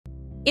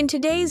In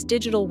today's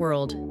digital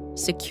world,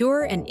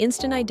 secure and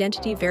instant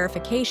identity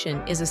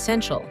verification is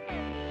essential.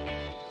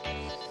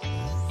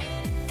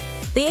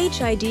 The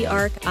HID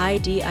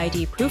ArcID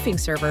ID proofing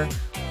server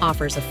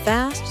offers a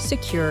fast,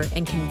 secure,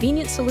 and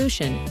convenient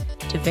solution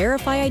to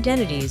verify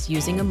identities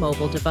using a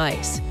mobile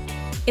device.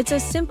 It's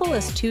as simple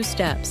as 2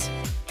 steps.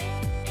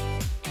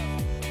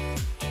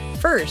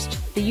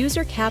 First, the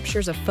user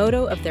captures a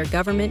photo of their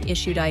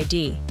government-issued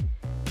ID,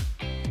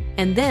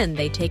 and then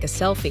they take a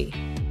selfie.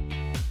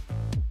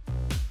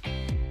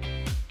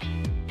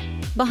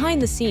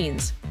 Behind the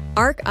scenes,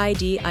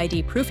 ArcID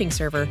ID proofing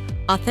server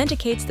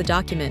authenticates the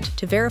document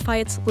to verify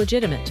it's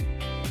legitimate.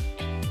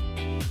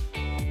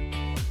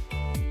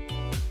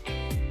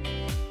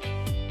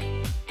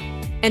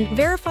 And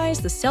verifies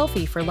the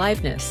selfie for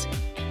liveness.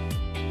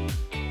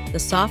 The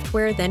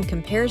software then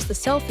compares the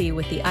selfie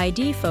with the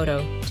ID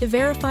photo to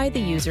verify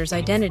the user's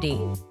identity.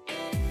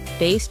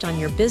 Based on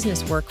your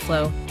business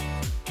workflow,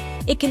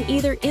 it can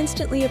either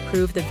instantly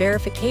approve the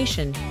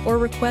verification or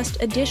request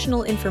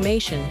additional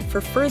information for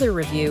further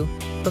review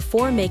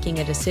before making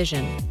a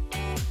decision.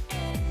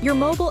 Your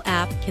mobile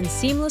app can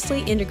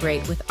seamlessly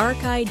integrate with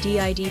ArcID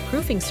ID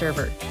proofing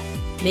server,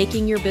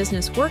 making your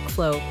business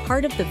workflow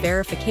part of the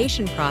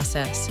verification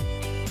process.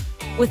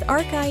 With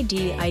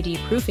ArcID ID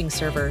proofing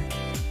server,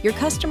 your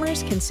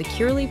customers can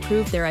securely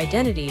prove their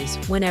identities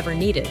whenever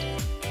needed,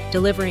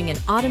 delivering an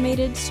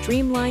automated,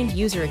 streamlined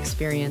user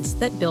experience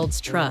that builds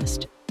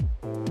trust.